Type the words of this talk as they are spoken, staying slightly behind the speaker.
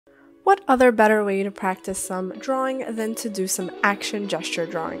What other better way to practice some drawing than to do some action gesture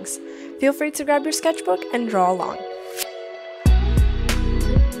drawings? Feel free to grab your sketchbook and draw along.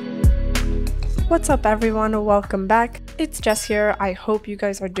 What's up everyone, welcome back. It's Jess here. I hope you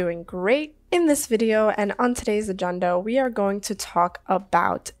guys are doing great. In this video and on today's agenda, we are going to talk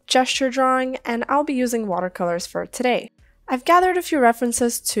about gesture drawing, and I'll be using watercolors for today. I've gathered a few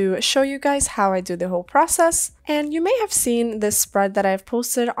references to show you guys how I do the whole process, and you may have seen this spread that I've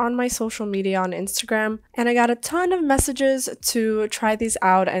posted on my social media on Instagram, and I got a ton of messages to try these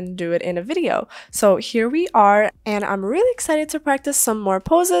out and do it in a video. So here we are, and I'm really excited to practice some more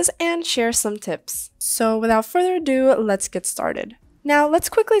poses and share some tips. So without further ado, let's get started. Now let's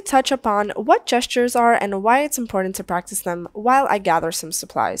quickly touch upon what gestures are and why it's important to practice them while I gather some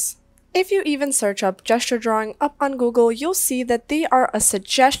supplies. If you even search up gesture drawing up on Google, you'll see that they are a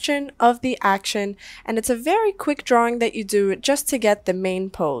suggestion of the action, and it's a very quick drawing that you do just to get the main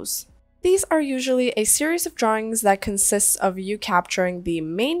pose. These are usually a series of drawings that consists of you capturing the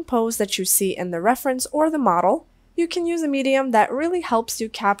main pose that you see in the reference or the model. You can use a medium that really helps you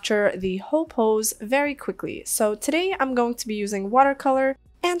capture the whole pose very quickly. So today I'm going to be using watercolor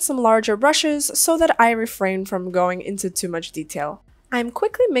and some larger brushes so that I refrain from going into too much detail. I'm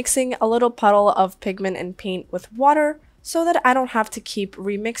quickly mixing a little puddle of pigment and paint with water so that I don't have to keep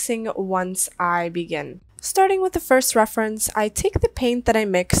remixing once I begin. Starting with the first reference, I take the paint that I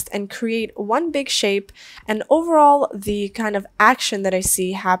mixed and create one big shape, and overall the kind of action that I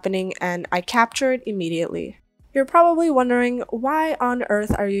see happening, and I capture it immediately. You're probably wondering, why on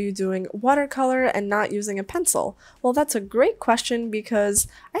earth are you doing watercolor and not using a pencil? Well, that's a great question because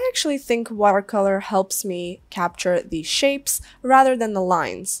I actually think watercolor helps me capture the shapes rather than the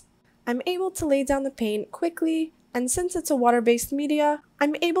lines. I'm able to lay down the paint quickly, and since it's a water-based media,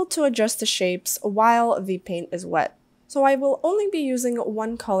 I'm able to adjust the shapes while the paint is wet. So I will only be using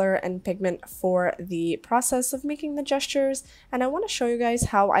one color and pigment for the process of making the gestures, and I want to show you guys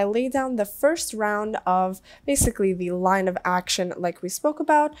how I lay down the first round of basically the line of action like we spoke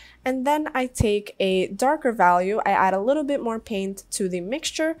about, and then I take a darker value, I add a little bit more paint to the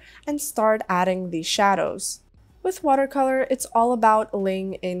mixture and start adding the shadows. With watercolor, it's all about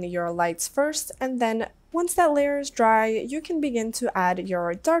laying in your lights first, and then once that layer is dry, you can begin to add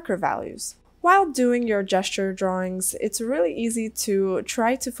your darker values. While doing your gesture drawings, it's really easy to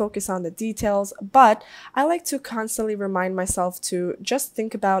try to focus on the details, but I like to constantly remind myself to just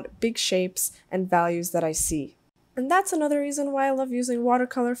think about big shapes and values that I see. And that's another reason why I love using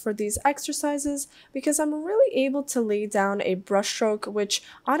watercolor for these exercises, because I'm really able to lay down a brushstroke which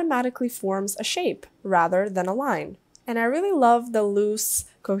automatically forms a shape rather than a line. And I really love the loose,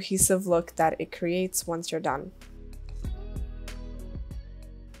 cohesive look that it creates once you're done.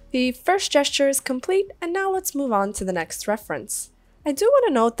 The first gesture is complete, and now let's move on to the next reference. I do want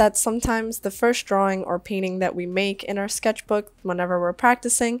to note that sometimes the first drawing or painting that we make in our sketchbook whenever we're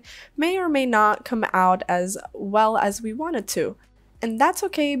practicing may or may not come out as well as we wanted to. And that's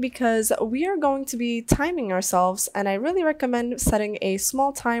okay because we are going to be timing ourselves, and I really recommend setting a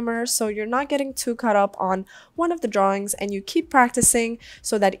small timer so you're not getting too caught up on one of the drawings and you keep practicing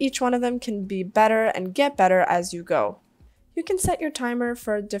so that each one of them can be better and get better as you go. You can set your timer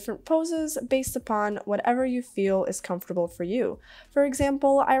for different poses based upon whatever you feel is comfortable for you. For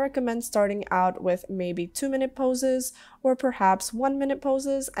example, I recommend starting out with maybe 2-minute poses or perhaps 1-minute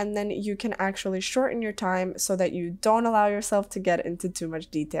poses, and then you can actually shorten your time so that you don't allow yourself to get into too much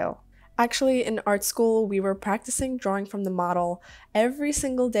detail. Actually, in art school, we were practicing drawing from the model every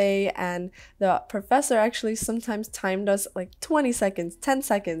single day, and the professor actually sometimes timed us like 20 seconds, 10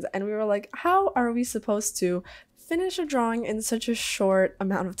 seconds, and we were like, how are we supposed to finish a drawing in such a short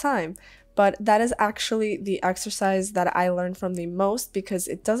amount of time? But that is actually the exercise that I learned from the most because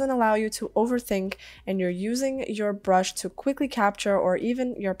it doesn't allow you to overthink, and you're using your brush to quickly capture, or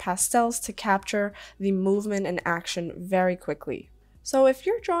even your pastels to capture the movement and action very quickly. So if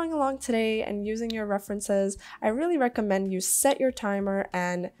you're drawing along today and using your references, I really recommend you set your timer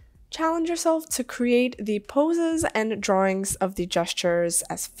and challenge yourself to create the poses and drawings of the gestures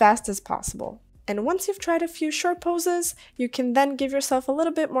as fast as possible. And once you've tried a few short poses, you can then give yourself a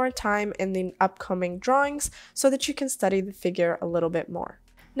little bit more time in the upcoming drawings so that you can study the figure a little bit more.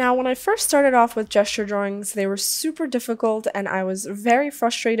 Now, when I first started off with gesture drawings, they were super difficult, and I was very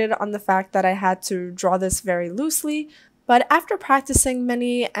frustrated on the fact that I had to draw this very loosely. But after practicing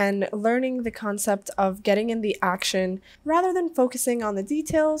many and learning the concept of getting in the action rather than focusing on the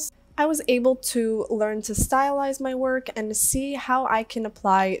details, I was able to learn to stylize my work and see how I can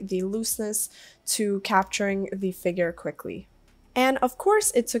apply the looseness to capturing the figure quickly. And of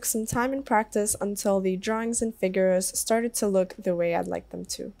course, it took some time and practice until the drawings and figures started to look the way I'd like them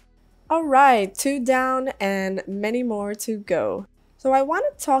to. Alright, 2 down and many more to go. So I want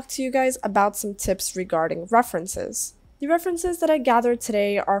to talk to you guys about some tips regarding references. The references that I gathered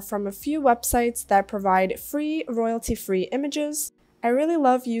today are from a few websites that provide free, royalty-free images. I really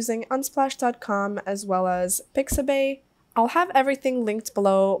love using unsplash.com as well as Pixabay. I'll have everything linked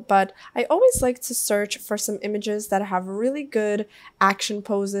below, but I always like to search for some images that have really good action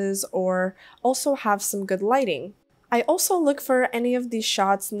poses or also have some good lighting. I also look for any of these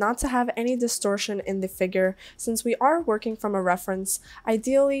shots not to have any distortion in the figure. Since we are working from a reference,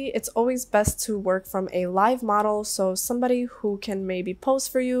 ideally it's always best to work from a live model, so somebody who can maybe pose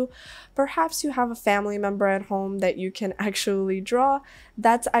for you. Perhaps you have a family member at home that you can actually draw.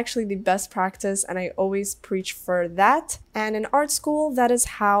 That's actually the best practice, and I always preach for that. And in art school, that is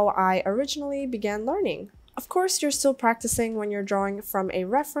how I originally began learning. Of course, you're still practicing when you're drawing from a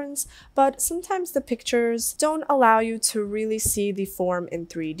reference, but sometimes the pictures don't allow you to really see the form in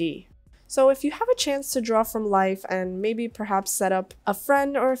 3D. So if you have a chance to draw from life and maybe perhaps set up a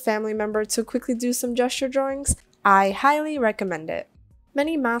friend or a family member to quickly do some gesture drawings, I highly recommend it.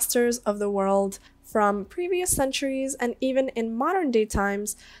 Many masters of the world from previous centuries and even in modern day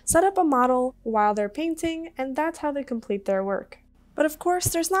times set up a model while they're painting, and that's how they complete their work. But of course,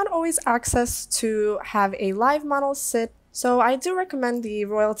 there's not always access to have a live model sit, so I do recommend the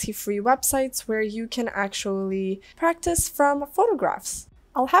royalty-free websites where you can actually practice from photographs.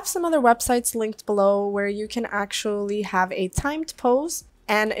 I'll have some other websites linked below where you can actually have a timed pose,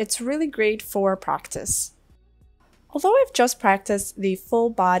 and it's really great for practice. Although I've just practiced the full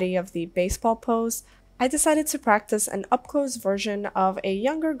body of the baseball pose, I decided to practice an up-close version of a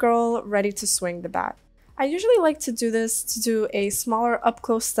younger girl ready to swing the bat. I usually like to do this to do a smaller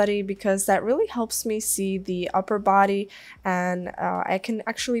up-close study because that really helps me see the upper body, and I can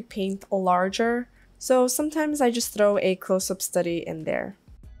actually paint larger. So sometimes I just throw a close-up study in there.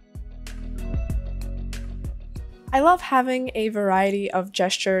 I love having a variety of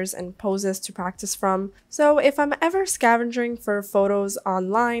gestures and poses to practice from, so if I'm ever scavenging for photos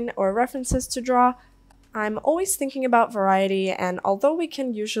online or references to draw, I'm always thinking about variety, and although we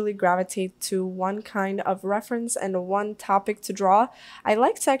can usually gravitate to one kind of reference and one topic to draw, I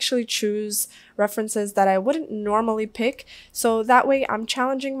like to actually choose references that I wouldn't normally pick, so that way I'm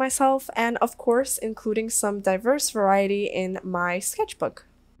challenging myself and of course including some diverse variety in my sketchbook.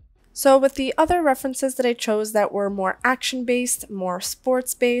 So with the other references that I chose that were more action-based, more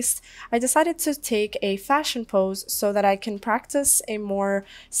sports-based, I decided to take a fashion pose so that I can practice a more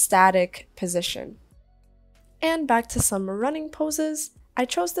static position. And back to some running poses. I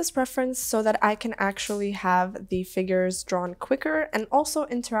chose this reference so that I can actually have the figures drawn quicker and also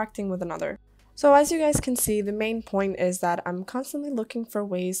interacting with another. So as you guys can see, the main point is that I'm constantly looking for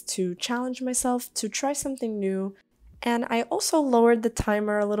ways to challenge myself, to try something new, and I also lowered the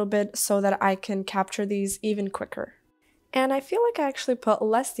timer a little bit so that I can capture these even quicker. And I feel like I actually put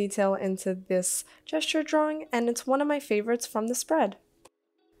less detail into this gesture drawing, and it's one of my favorites from the spread.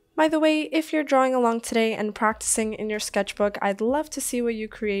 By the way, if you're drawing along today and practicing in your sketchbook, I'd love to see what you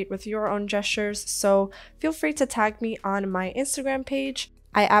create with your own gestures, so feel free to tag me on my Instagram page.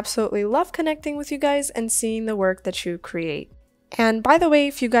 I absolutely love connecting with you guys and seeing the work that you create. And by the way,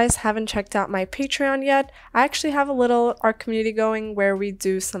 if you guys haven't checked out my Patreon yet, I actually have a little art community going where we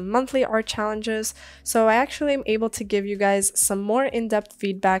do some monthly art challenges, so I actually am able to give you guys some more in-depth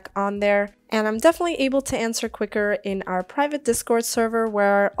feedback on there, and I'm definitely able to answer quicker in our private Discord server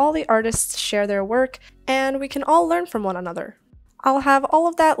where all the artists share their work and we can all learn from one another. I'll have all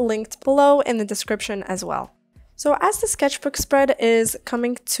of that linked below in the description as well. So as the sketchbook spread is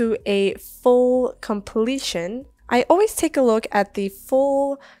coming to a full completion, I always take a look at the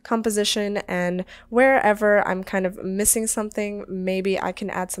full composition, and wherever I'm kind of missing something, maybe I can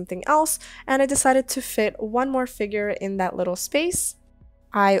add something else, and I decided to fit one more figure in that little space.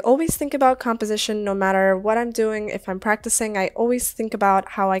 I always think about composition no matter what I'm doing. If I'm practicing, I always think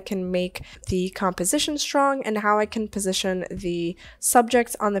about how I can make the composition strong and how I can position the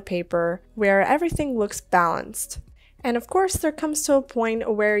subject on the paper where everything looks balanced. And of course, there comes to a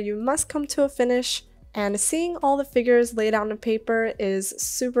point where you must come to a finish, and seeing all the figures laid out on paper is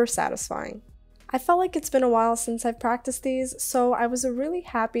super satisfying. I felt like it's been a while since I've practiced these, so I was really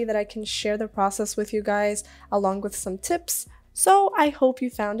happy that I can share the process with you guys along with some tips, so I hope you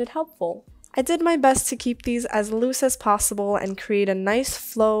found it helpful. I did my best to keep these as loose as possible and create a nice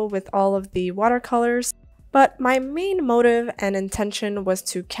flow with all of the watercolors, but my main motive and intention was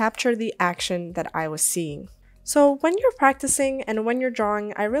to capture the action that I was seeing. So when you're practicing and when you're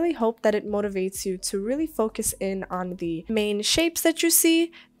drawing, I really hope that it motivates you to really focus in on the main shapes that you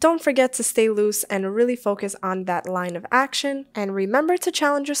see. Don't forget to stay loose and really focus on that line of action. And remember to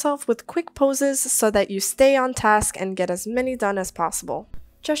challenge yourself with quick poses so that you stay on task and get as many done as possible.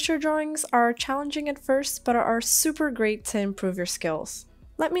 Gesture drawings are challenging at first, but are super great to improve your skills.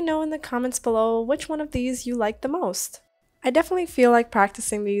 Let me know in the comments below which one of these you like the most. I definitely feel like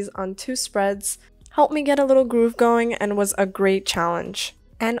practicing these on 2 spreads helped me get a little groove going and was a great challenge.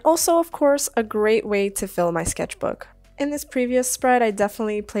 And also, of course, a great way to fill my sketchbook. In this previous spread, I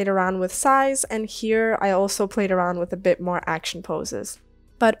definitely played around with size, and here I also played around with a bit more action poses.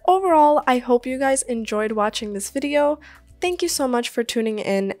 But overall, I hope you guys enjoyed watching this video. Thank you so much for tuning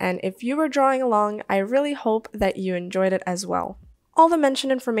in, and if you were drawing along, I really hope that you enjoyed it as well. All the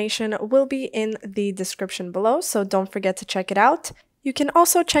mentioned information will be in the description below, so don't forget to check it out. You can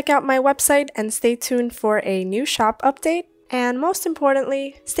also check out my website and stay tuned for a new shop update. And most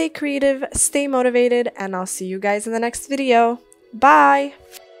importantly, stay creative, stay motivated, and I'll see you guys in the next video. Bye!